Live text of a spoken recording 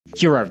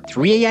Here are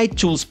 3 AI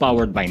tools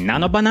powered by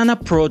Nano Banana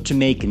Pro to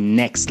make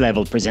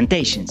next-level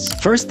presentations.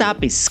 First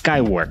up is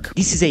Skywork.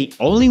 This is a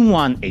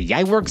all-in-one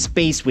AI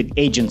workspace with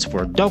agents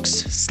for docs,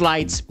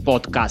 slides,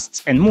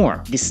 podcasts, and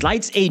more. The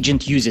Slides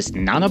agent uses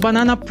Nano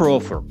Banana Pro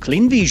for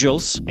clean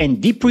visuals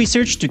and deep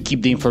research to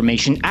keep the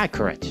information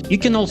accurate. You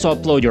can also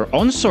upload your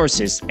own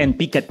sources and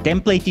pick a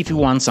template if you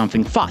want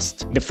something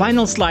fast. The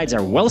final slides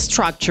are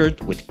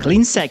well-structured with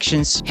clean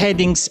sections,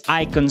 headings,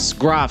 icons,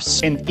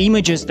 graphs, and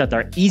images that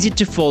are easy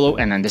to follow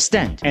and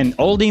understand. And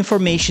all the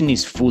information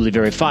is fully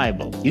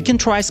verifiable. You can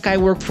try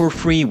Skywork for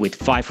free with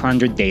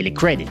 500 daily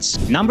credits.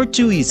 Number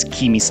 2 is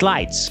Kimi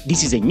Slides.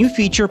 This is a new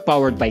feature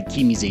powered by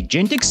Kimi's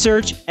agentic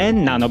search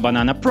and Nano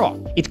Banana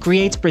Pro. It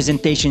creates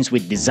presentations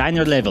with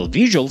designer-level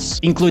visuals,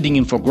 including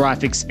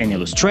infographics and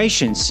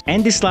illustrations,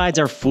 and the slides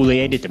are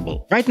fully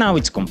editable. Right now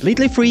it's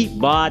completely free,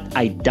 but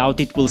I doubt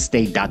it will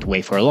stay that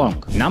way for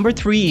long. Number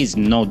 3 is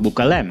Notebook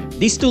LM.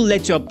 This tool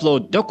lets you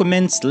upload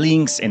documents,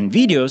 links, and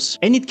videos,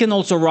 and it can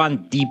also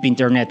run deep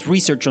internet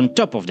research on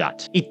top of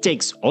that. It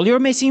takes all your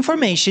messy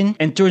information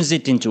and turns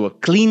it into a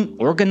clean,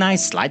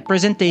 organized slide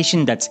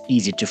presentation that's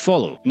easy to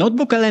follow.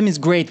 Notebook LM is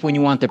great when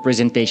you want a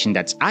presentation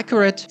that's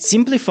accurate,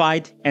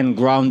 simplified, and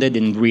grounded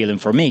in real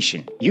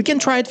information. You can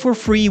try it for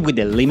free with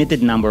a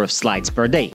limited number of slides per day.